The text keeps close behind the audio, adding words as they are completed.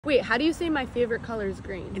Wait, how do you say my favorite color is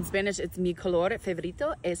green? In Spanish, it's mi color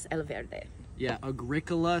favorito es el verde. Yeah,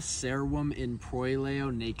 Agricola servum in proelio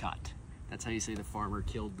necat. That's how you say the farmer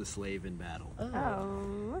killed the slave in battle.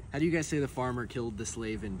 Oh. How do you guys say the farmer killed the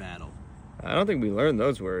slave in battle? I don't think we learned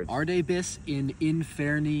those words. Arde bis in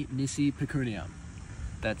inferni nisi pecuniam.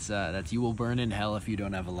 That's you will burn in hell if you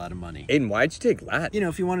don't have a lot of money. Aiden, why'd you take Latin? You know,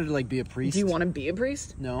 if you wanted to like be a priest. Do you want to be a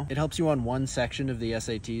priest? No. It helps you on one section of the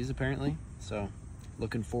SATs apparently. So,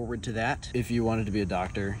 looking forward to that. If you wanted to be a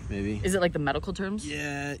doctor, maybe. Is it like the medical terms?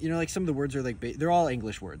 Yeah, you know, like some of the words are like, they're all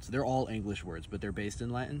English words. They're all English words, but they're based in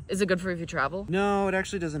Latin. Is it good for if you travel? No, it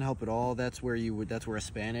actually doesn't help at all. That's where a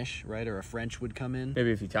Spanish, right, or a French would come in.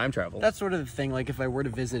 Maybe if you time travel. That's sort of the thing, like if I were to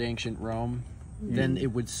visit ancient Rome, then it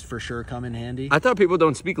would for sure come in handy. I thought people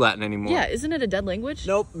don't speak Latin anymore. Yeah, isn't it a dead language?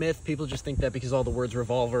 Nope, myth. People just think that because all the words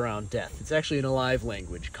revolve around death. It's actually an alive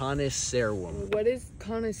language. Canis servum. What is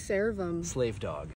Canis servum? Slave dog.